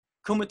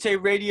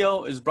Kumite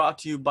Radio is brought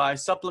to you by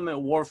Supplement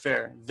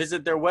Warfare.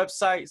 Visit their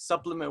website,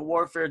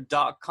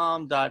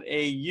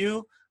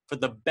 supplementwarfare.com.au, for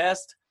the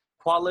best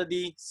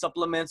quality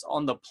supplements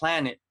on the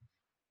planet.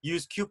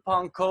 Use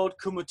coupon code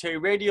Kumite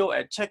Radio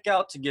at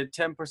checkout to get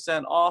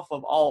 10% off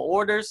of all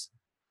orders.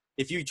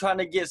 If you're trying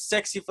to get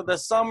sexy for the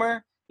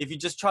summer, if you're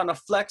just trying to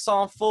flex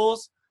on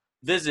fools,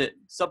 visit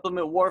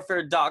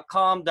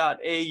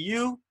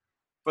supplementwarfare.com.au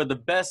for the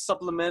best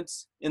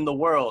supplements in the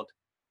world.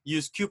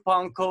 Use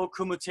coupon code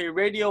Kumite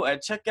Radio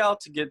at checkout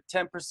to get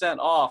 10%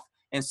 off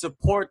and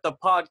support the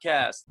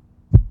podcast.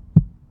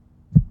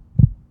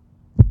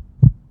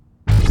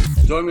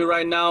 Joining me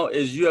right now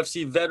is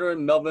UFC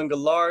veteran Melvin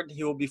Guillard.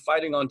 He will be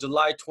fighting on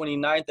July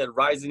 29th at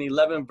Rizin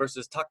 11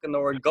 versus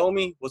Takanori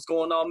Gomi. What's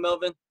going on,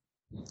 Melvin?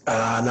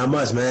 Not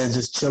much, man.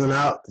 Just chilling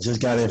out.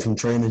 Just got in from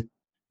training.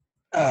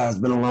 It's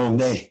been a long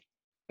day.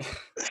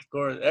 Of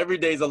course, every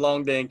day's a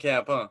long day in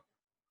camp, huh?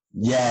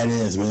 Yeah, it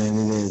is, man.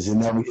 It is. It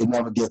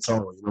never gets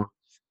old, you know.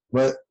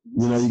 But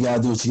you know, you gotta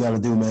do what you gotta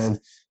do, man.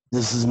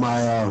 This is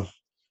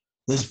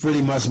this is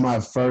pretty much my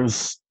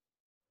first,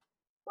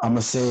 I'm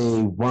gonna say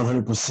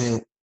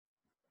 100%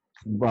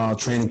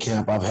 training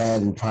camp I've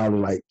had in probably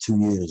like 2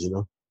 years, you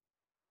know.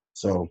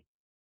 So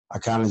I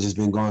kind of just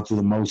been going through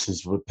the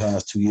motions for the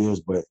past 2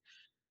 years, but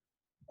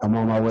I'm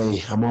on my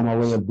way. I'm on my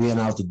way of being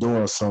out the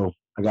door, so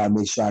I gotta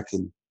make sure I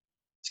can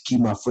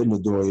keep my foot in the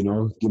door, you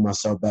know, get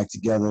myself back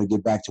together,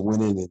 get back to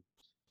winning, and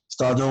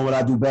start doing what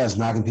I do best,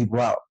 knocking people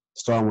out,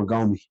 starting with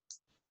Gomi.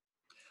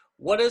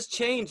 What has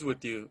changed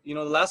with you? You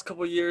know, the last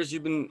couple of years,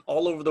 you've been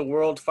all over the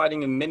world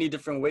fighting in many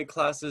different weight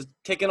classes,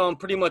 taking on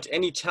pretty much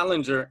any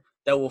challenger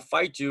that will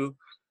fight you,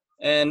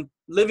 and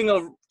living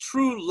a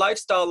true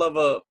lifestyle of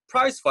a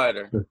prize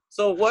fighter.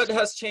 So what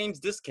has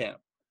changed this camp?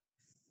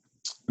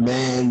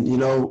 Man, you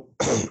know,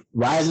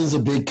 Rizin's a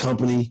big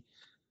company.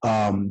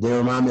 They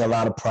remind me a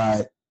lot of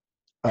Pride.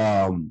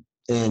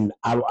 And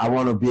I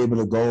want to be able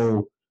to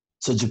go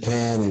to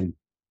Japan and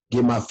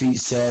get my feet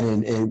set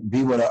and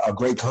be with a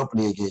great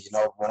company again. You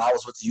know, when I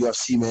was with the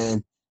UFC,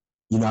 man,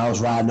 you know, I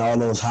was riding all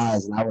those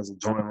highs and I was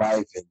enjoying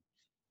life. And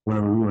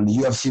when the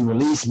UFC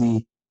released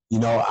me, you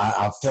know,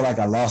 I feel like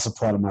I lost a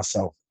part of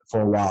myself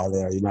for a while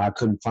there. You know, I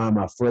couldn't find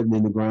my footing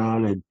in the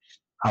ground and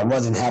I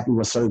wasn't happy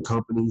with certain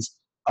companies.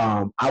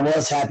 I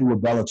was happy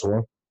with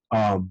Bellator,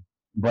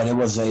 but it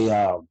was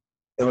a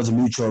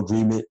mutual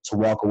agreement to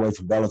walk away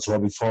from Bellator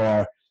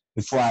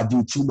before I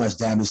do too much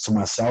damage to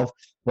myself.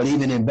 But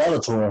even in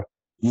Bellator,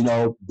 you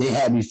know, they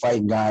had me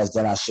fighting guys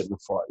that I shouldn't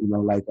have fought. You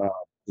know, like the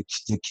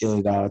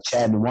kid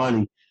Chad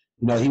Nwani.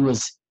 You know, he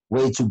was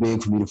way too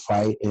big for me to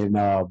fight, and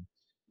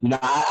you know,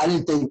 I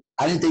didn't think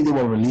they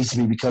would release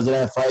me because of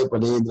that fight,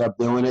 but they ended up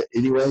doing it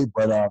anyway.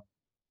 But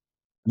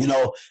you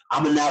know,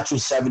 I'm a natural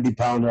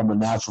 70-pounder. I'm a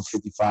natural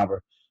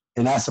 55er,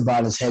 and that's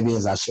about as heavy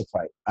as I should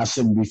fight. I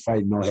shouldn't be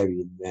fighting no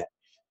heavier than that.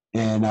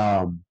 And,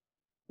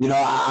 you know,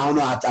 I don't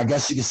know. I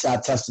guess you could say I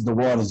tested the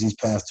waters these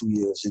past 2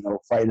 years, you know,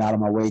 fighting out of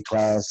my weight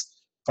class,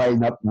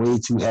 fighting up way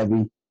too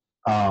heavy.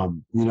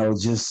 You know,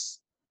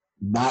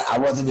 I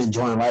wasn't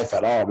enjoying life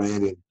at all,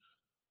 man. And,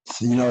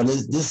 you know,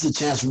 this is a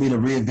chance for me to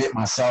reinvent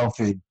myself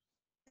and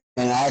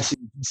actually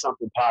do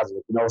something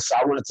positive, you know. So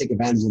I want to take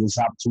advantage of this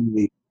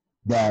opportunity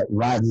that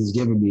Rizin is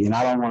giving me, and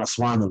I don't want to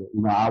squander it.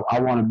 You know,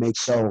 I want to make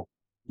sure,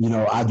 you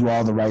know, I do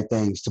all the right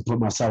things to put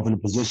myself in a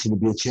position to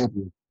be a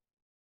champion.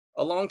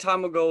 A long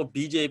time ago,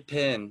 BJ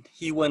Penn,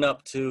 he went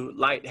up to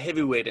light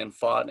heavyweight and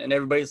fought, and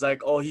everybody's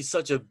like, oh, he's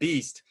such a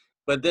beast.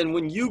 But then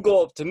when you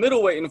go up to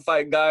middleweight and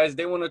fight guys,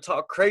 they want to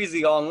talk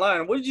crazy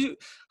online. How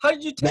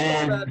did you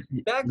take all that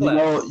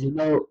backlash? You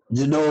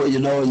know,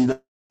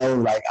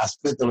 like I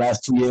spent the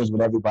last 2 years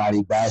with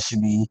everybody bashing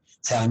me,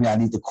 telling me I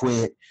need to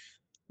quit.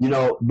 You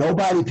know,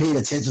 nobody paid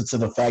attention to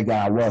the fact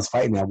that I was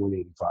fighting at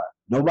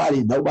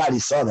 185. Nobody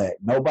saw that.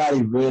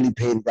 Nobody really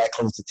paid that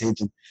close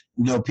attention.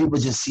 You know, people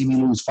just see me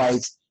lose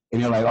fights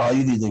and they're like, oh,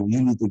 you need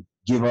to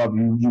give up.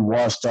 You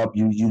washed up.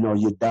 You know,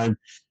 you're done.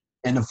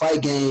 In the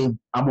fight game,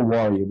 I'm a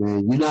warrior,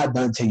 man. You're not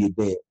done till you're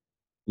dead.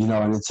 You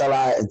know, and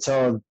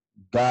until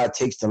God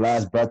takes the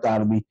last breath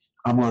out of me,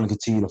 I'm going to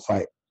continue to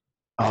fight.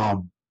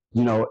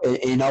 You know, and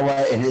you know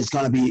what? And it's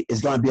gonna be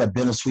a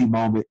bittersweet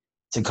moment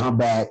to come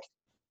back,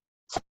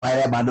 fight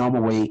at my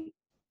normal weight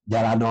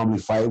that I normally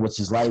fight, which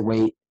is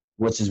lightweight,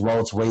 which is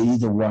welterweight,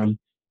 either one,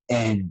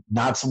 and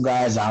knock some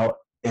guys out.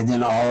 And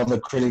then all the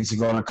critics are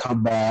going to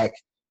come back.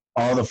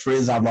 All the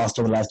friends I've lost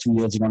over the last 2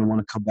 years are going to want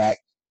to come back.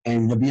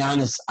 And to be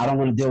honest, I don't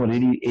want to deal with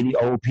any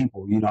old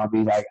people. You know what I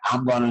mean? Like,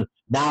 I'm going to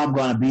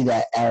be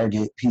that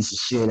arrogant piece of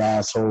shit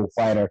asshole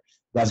fighter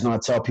that's going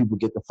to tell people,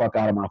 get the fuck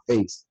out of my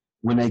face.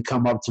 When they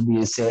come up to me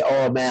and say,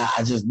 oh, man,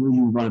 I just knew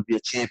you were going to be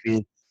a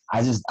champion.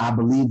 I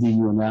believed in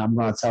you, and I'm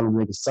going to tell them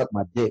they can suck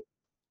my dick,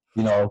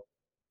 you know.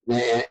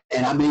 And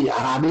I mean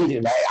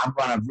it. Like, I'm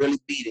going to really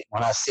mean it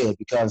when I say it,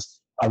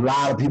 because a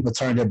lot of people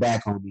turned their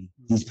back on me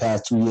these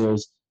past 2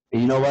 years.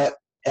 And you know what?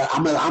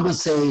 I'm gonna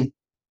say,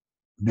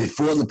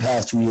 before the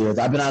past 2 years,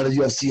 I've been out of the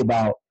UFC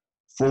about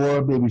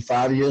 4, maybe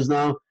 5 years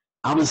now.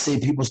 I'm gonna say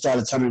people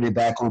started turning their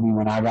back on me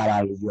when I got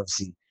out of the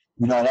UFC.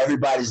 You know, and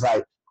everybody's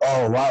like,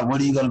 oh, why?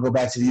 When are you going to go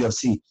back to the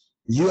UFC?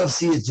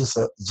 UFC is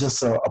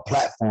just a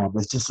platform.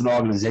 It's just an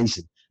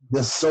organization.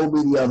 There's so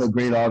many other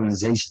great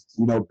organizations.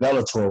 You know,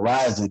 Bellator,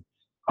 Rising,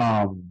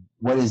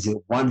 what is it?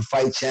 One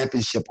Fight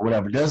Championship or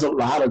whatever. There's a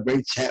lot of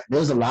great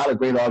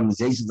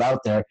organizations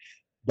out there.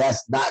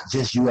 That's not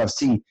just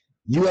UFC.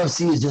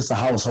 UFC is just a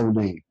household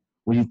name.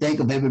 When you think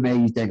of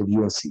MMA, you think of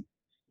UFC.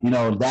 You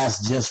know,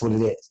 that's just what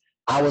it is.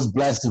 I was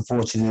blessed and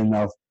fortunate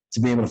enough to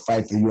be able to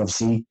fight for the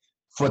UFC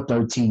for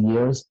 13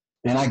 years,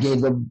 and I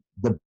gave them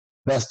the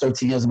best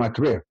 13 years of my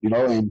career, you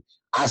know, and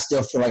I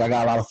still feel like I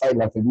got a lot of fight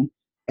left in me.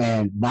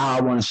 And now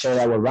I want to share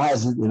that with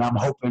Rising, and I'm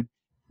hoping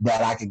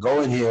that I can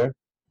go in here.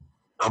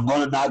 I'm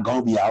going to knock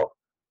Gomi out.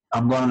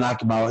 I'm going to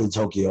knock him out in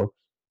Tokyo.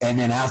 And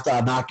then after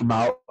I knock him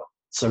out,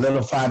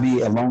 solidify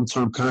me a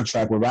long-term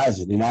contract with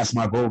Rising. And that's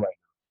my goal right now.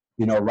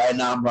 You know, right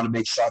now I'm going to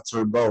make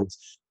short-term goals.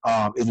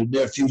 In the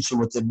near future,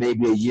 within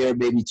maybe a year,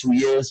 maybe 2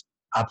 years,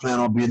 I plan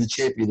on being the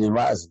champion in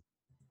Rising.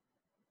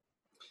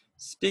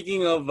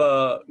 Speaking of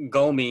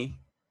Gomi,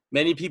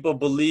 many people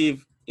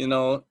believe, you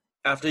know,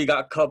 after he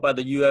got cut by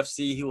the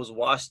UFC, he was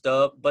washed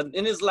up. But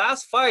in his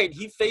last fight,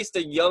 he faced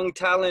a young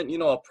talent, you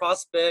know, a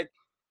prospect,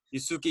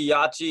 Yusuke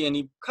Yachi, and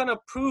he kind of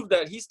proved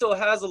that he still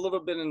has a little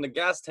bit in the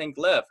gas tank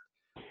left.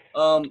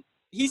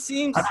 He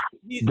seems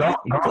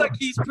like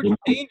he's pretty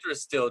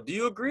dangerous still. Do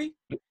you agree?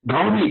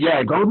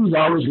 Gomi's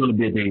always going to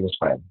be a dangerous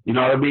fighter. You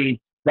know what I mean?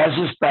 That's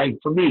just like,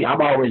 for me, I'm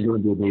always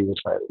going to be a dangerous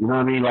fighter. You know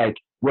what I mean? Like,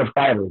 we're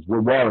fighters.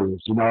 We're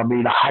warriors. You know what I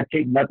mean? I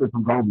take nothing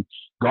from Gomi.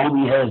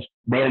 Gomi has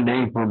made a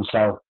name for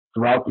himself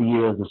throughout the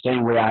years the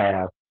same way I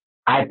have.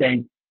 I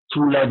think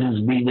two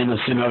legends meeting in the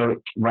center of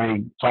the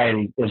ring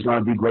fighting is going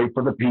to be great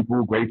for the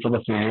people, great for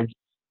the fans,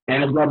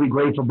 and it's going to be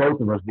great for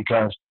both of us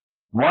because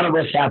one of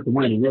us has to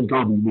win, and it's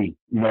going to be me.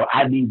 You know,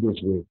 I need this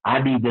win. I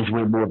need this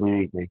win more than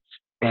anything.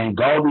 And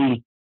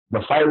Gomi,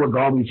 the fight with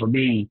Gomi for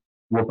me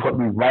will put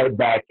me right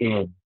back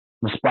in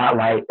the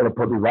spotlight. It'll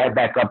put me right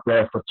back up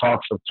there for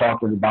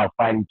talking about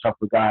fighting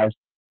tougher guys.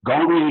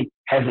 Gomi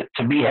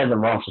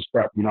hasn't lost a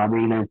step. You know what I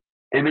mean? And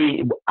I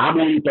mean, I'm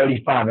only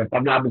 35. If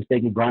I'm not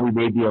mistaken, Gomi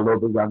may be a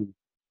little bit younger.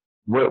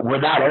 We're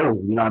not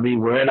old. You know what I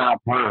mean? We're in our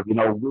prime. You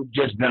know, we've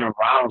just been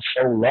around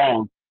so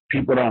long.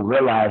 People don't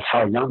realize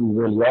how young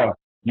we really are.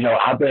 You know,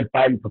 I've been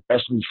fighting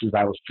professionally since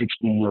I was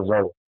 16 years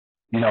old,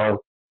 you know,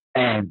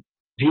 and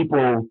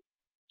people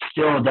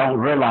still don't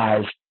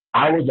realize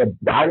I was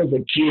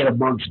a kid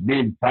amongst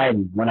men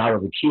fighting when I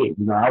was a kid.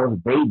 You know, I was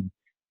a baby.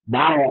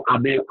 Now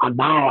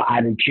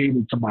I done came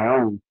into my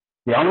own.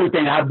 The only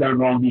thing I've done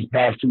wrong these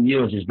past 2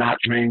 years is not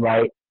train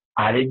right.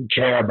 I didn't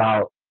care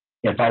about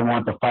if I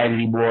want to fight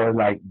anymore.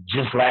 Like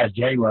just last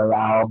January,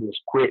 I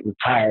almost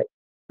retired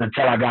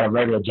until I got a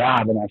regular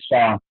job and I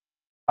saw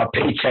a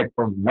paycheck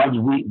for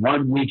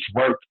 1 week's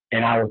work,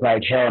 and I was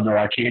like, hell no,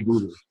 I can't do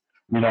this.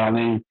 You know what I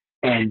mean?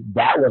 And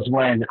that was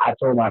when I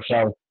told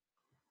myself,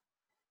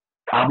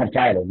 I'm a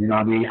fighter. You know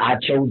what I mean? I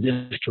chose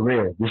this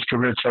career. This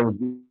career chose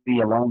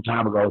me a long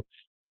time ago.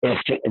 And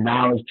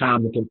now it's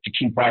time to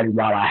keep fighting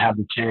while I have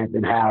the chance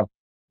and have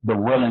the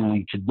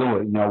willingness to do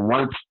it. You know,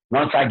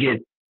 once I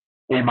get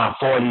in my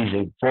 40s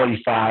and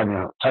 45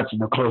 and touching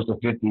the close to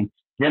 50,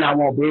 then I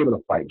won't be able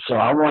to fight. So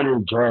I want to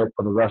enjoy it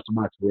for the rest of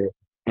my career.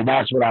 And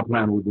that's what I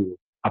plan on doing.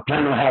 I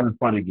plan on having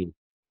fun again,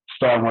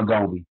 starting with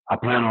Gomi. I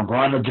plan on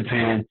going to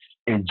Japan,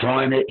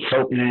 enjoying it,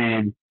 soaking it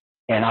in,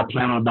 and I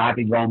plan on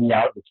knocking Gomi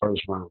out the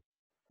first round.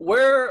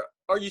 Where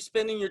are you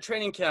spending your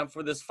training camp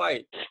for this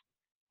fight?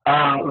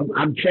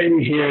 I'm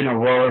training here in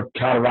Aurora,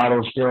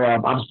 Colorado.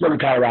 I'm still in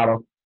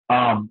Colorado.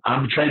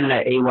 I'm training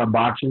at A1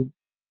 Boxing,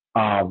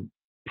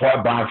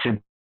 part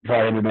boxing,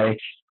 part MMA.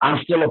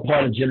 I'm still a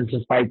part of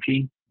Genesis Fight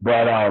Team,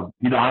 but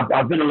you know,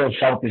 I've been a little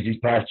selfish these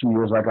past 2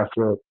 years, like I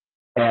said,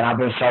 and I've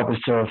been selfish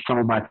to some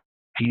of my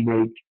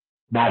teammates,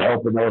 not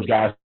helping those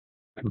guys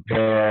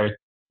prepare.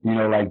 You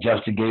know, like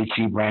Justin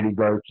Gaethje, Brandon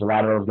Gertz, a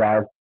lot of those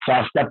guys. So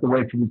I stepped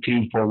away from the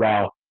team for a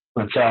while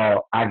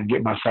until I can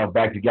get myself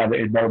back together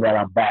and know that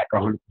I'm back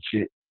 100%.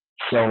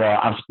 So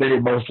I'm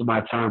spending most of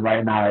my time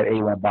right now at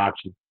A1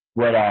 Boxing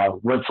with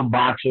some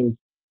boxers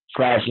 /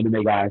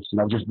 MMA guys, you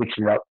know, just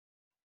mixing it up.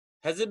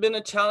 Has it been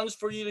a challenge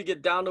for you to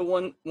get down to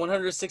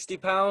 160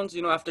 pounds,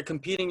 you know, after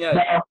competing at...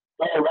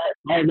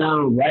 Right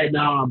now,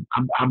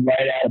 I'm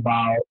right at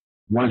about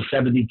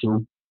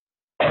 172.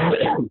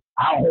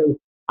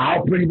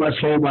 I'll pretty much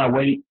hold my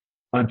weight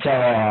until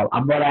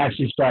I'm going to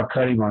actually start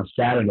cutting on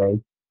Saturday.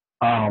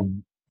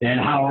 And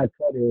how I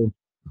cut is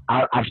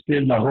I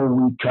spend the whole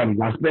week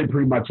cutting. I spend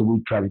pretty much a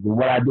week cutting. And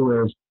what I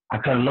do is I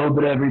cut a little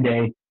bit every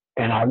day,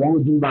 and I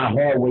won't do my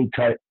hard weight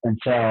cut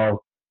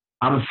until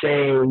I'm going to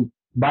say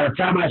by the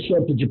time I show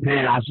up to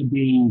Japan, I should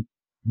be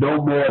no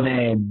more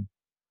than,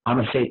 I'm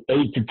going to say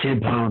 8 to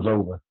 10 pounds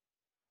over,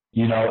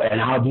 you know,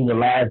 and I'll do the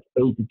last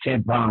 8 to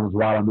 10 pounds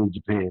while I'm in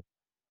Japan.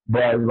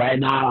 But right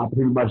now, I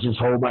pretty much just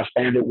hold my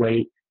standard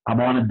weight.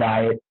 I'm on a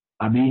diet.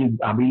 I'm eating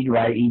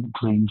right, eating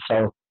clean.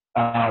 So,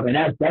 and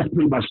that's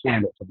pretty much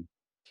standard for me.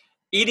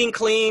 Eating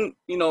clean,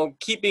 you know,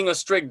 keeping a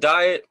strict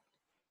diet,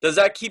 does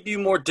that keep you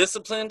more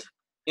disciplined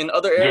in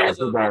other areas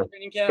of your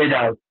training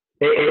camp?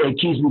 it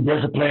keeps me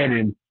disciplined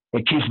and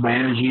it keeps my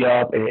energy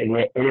up, and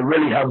it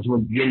really helps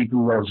with getting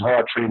through those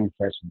hard training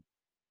sessions.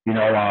 You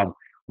know,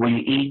 when you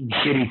eat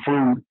shitty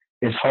food,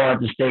 it's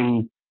hard to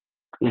stay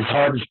it's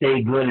hard to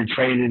stay good in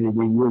training, and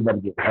then you end up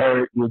getting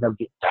hurt, you end up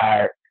getting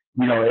tired.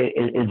 You know,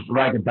 it's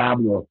like a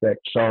domino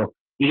effect. So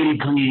eating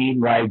clean,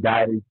 eating right,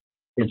 dieting,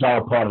 it's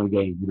all part of the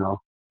game, you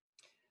know.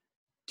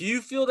 Do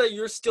you feel that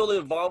you're still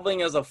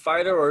evolving as a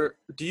fighter, or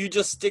do you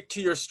just stick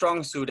to your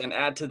strong suit and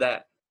add to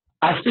that?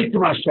 I stick to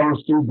my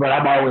strong suit, but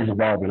I'm always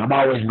evolving. I'm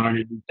always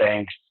learning new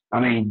things. I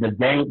mean, the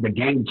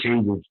game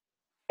changes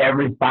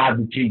every 5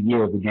 to 10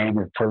 years. The game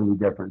is totally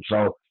different.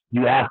 So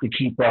you have to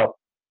keep up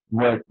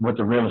with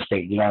the real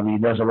estate. You know what I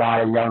mean? There's a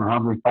lot of young,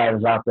 hungry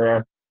fighters out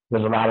there.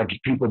 There's a lot of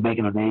people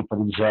making a name for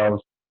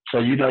themselves. So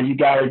you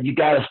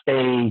gotta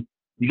stay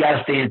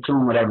in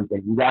tune with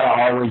everything. You gotta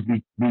always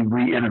be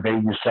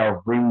re-innovating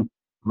yourself, re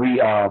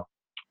re I'm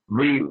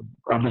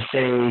gonna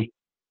say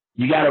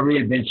you gotta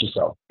reinvent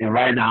yourself. And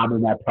right now I'm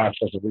in that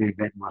process of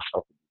reinventing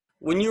myself.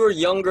 When you were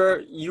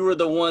younger, you were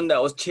the one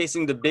that was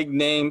chasing the big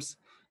names.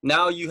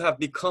 Now you have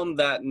become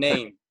that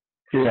name.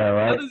 Yeah, How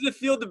right. does it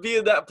feel to be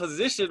in that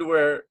position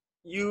where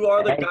you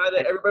are the guy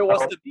that everybody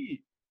wants to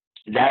be?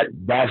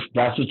 That's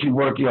what you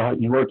work your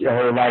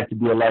whole life to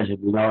be a legend,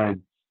 you know.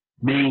 And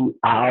me,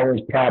 I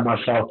always pride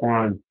myself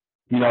on,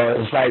 you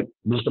know, it's like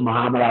Mr.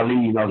 Muhammad Ali.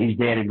 You know, he's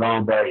dead and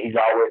gone, but he's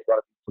always going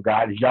to be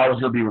forgotten. He's always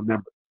going to be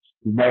remembered.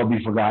 He'll never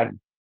be forgotten.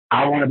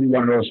 I want to be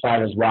one of those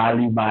fighters where I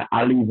leave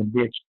a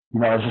niche. You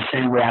know, it's the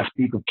same way I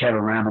speak of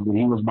Kevin Randleman.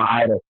 He was my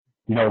idol.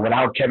 You know,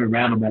 without Kevin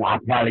Randleman, I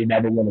probably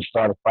never would have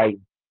started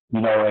fighting.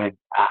 You know, and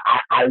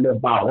I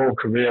lived my whole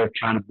career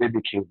trying to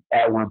mimic him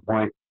at one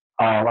point.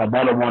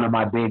 Another one of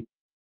my big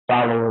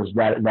followers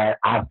that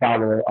I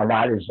follow a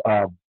lot is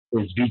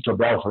Vitor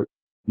Belfort.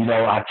 You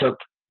know, I took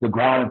the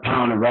ground and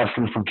pound and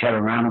wrestling from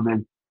Kevin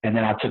Randleman, and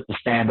then I took the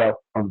stand up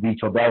from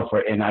Vitor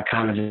Belfort, and I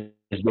kind of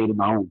just made it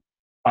my own.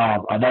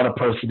 Another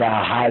person that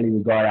I highly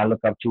regard, I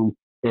look up to,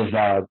 is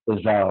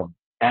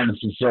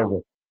Anderson Silva,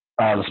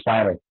 the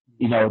Spider.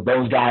 You know,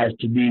 those guys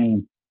to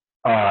me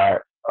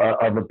are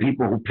the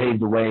people who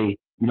paved the way.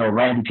 You know,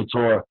 Randy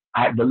Couture.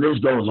 The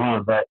list goes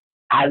on, but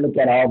I look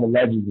at all the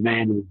legends,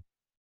 man, and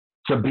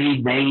to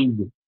be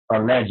named a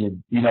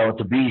legend, you know,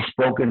 to be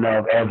spoken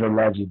of as a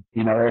legend,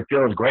 you know, it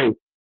feels great,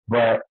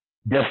 but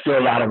there's still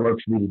a lot of work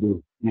for me to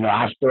do. You know,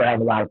 I still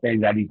have a lot of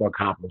things I need to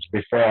accomplish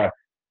before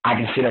I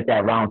can sit at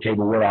that round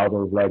table with all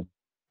those legends.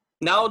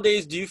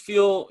 Nowadays, do you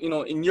feel,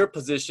 in your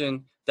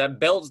position that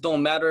belts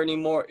don't matter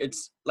anymore?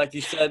 It's like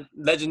you said,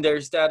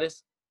 legendary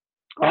status.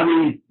 I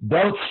mean,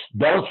 belts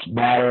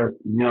matter.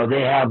 You know,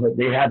 they have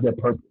their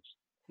purpose,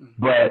 Mhm.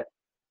 but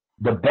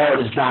the belt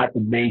is not the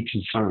main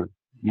concern.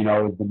 You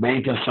know, the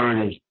main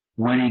concern is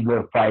winning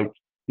good fights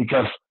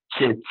because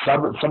shit,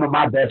 some of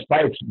my best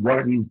fights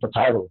weren't even for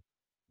titles.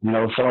 You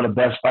know, some of the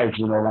best fights,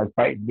 you know, like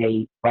fighting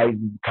Nate,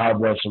 fighting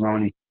Cowboy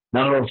Cerrone,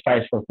 none of those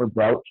fights were for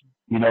belts.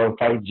 You know,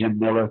 fighting Jim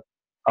Miller.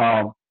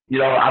 You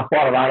know, I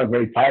fought a lot of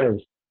great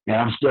fighters, and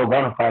I'm still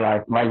gonna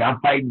fight like I'm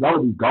fighting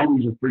Goldie.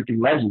 Goldie's a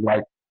freaking legend.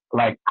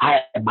 Like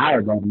I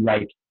admire Goldie.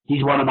 Like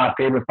he's one of my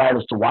favorite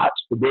fighters to watch.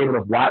 To be able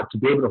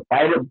to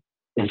fight him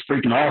is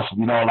freaking awesome.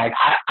 You know, like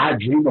I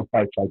dream of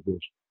fights like this.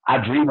 I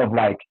dream of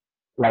like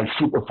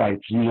super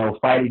fights. You know,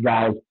 fighting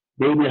guys.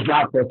 Maybe it's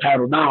not for a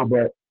title now,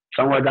 but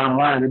somewhere down the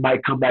line it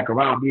might come back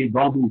around. Me and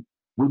Goldie,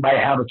 we might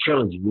have a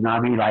trilogy. You know what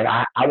I mean? Like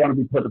I want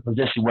to be put in a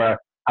position where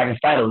I can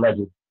fight a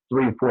legend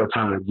 3 or 4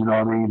 times. You know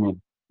what I mean?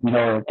 And you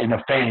know, and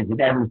the fans,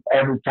 and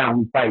every time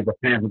we fight, the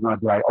fans are going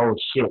to be like, oh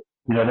shit.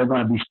 You know, they're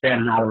going to be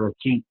standing out of their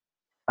seat.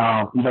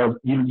 You know,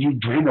 you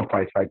dream of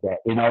fights like that,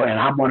 you know, and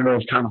I'm one of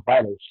those kind of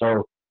fighters.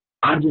 So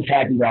I'm just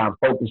happy that I'm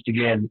focused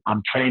again.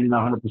 I'm training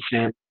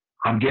 100%.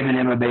 I'm giving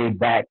MMA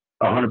back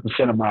 100%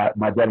 of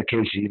my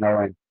dedication, you know,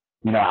 and,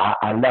 you know,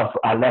 I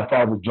left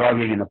all the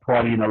drugging and the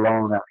partying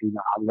alone. You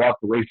know, I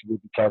walked away from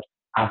it because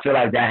I feel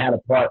like that had a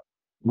part,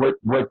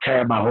 would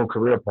tear my whole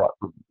career apart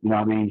from me, you know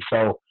what I mean?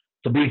 So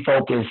to be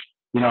focused,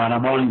 you know, and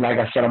I'm only, like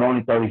I said, I'm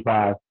only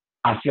 35.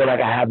 I feel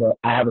like I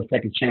have a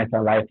second chance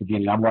at life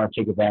again, and I'm going to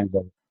take advantage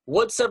of it.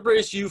 What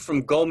separates you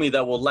from Gomi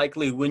that will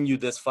likely win you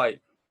this fight?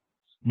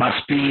 My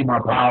speed, my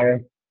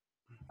power,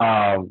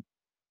 um,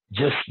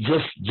 just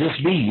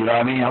me. You know what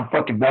I mean? I'm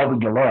fucking Melvin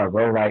Guillard,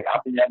 bro. Like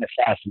I'm in that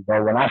assassin,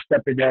 bro. When I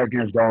step in there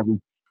against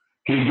Goldie,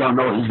 he's gonna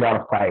know he's got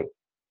to fight,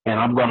 and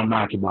I'm gonna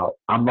knock him out.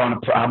 I'm gonna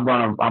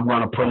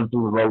put him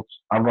through the ropes.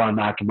 I'm gonna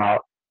knock him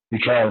out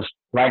because,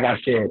 like I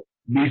said,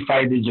 me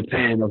fighting in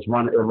Japan it's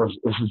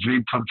a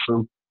dream come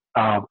true.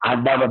 I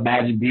never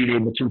imagined being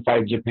able to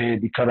fight in Japan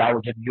because I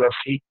was in the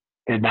UFC,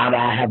 and now that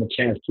I have a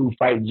chance to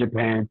fight in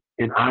Japan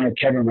and honor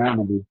Kevin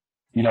Randleman,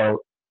 you know,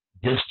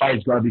 this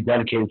fight's gonna be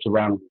dedicated to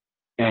Randleman,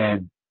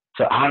 and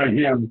to honor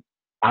him,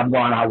 I'm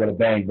going out with a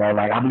bang, bro.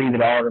 Like I'm leaving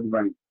it all in the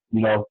ring,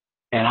 you know,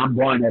 and I'm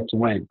going there to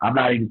win. I'm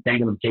not even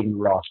thinking of taking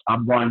the loss.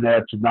 I'm going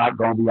there to knock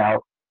Goldie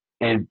out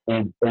and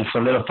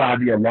solidify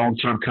me a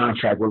long-term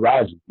contract with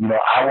Rising. You know,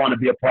 I want to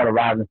be a part of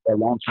Rising for a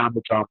long time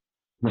to come.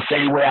 The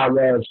same way I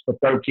was for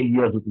 13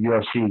 years with the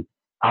UFC,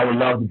 I would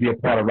love to be a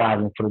part of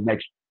Rising for the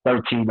next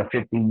 13 to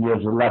 15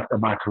 years left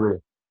of my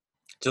career.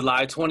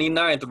 July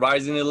 29th,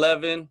 Rising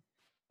 11.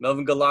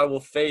 Melvin Guillard will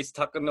face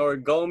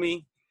Takanori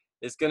Gomi.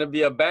 It's gonna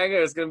be a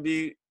banger. It's gonna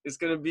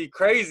be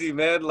crazy,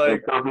 man. Like,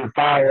 it's gonna be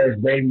fireworks,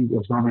 baby.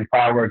 It's gonna be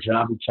fireworks, and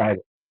I'm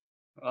excited.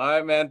 All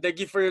right, man. Thank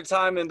you for your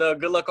time, and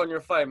good luck on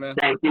your fight, man.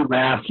 Thank you,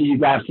 man. I'll see you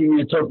guys. See you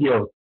in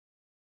Tokyo.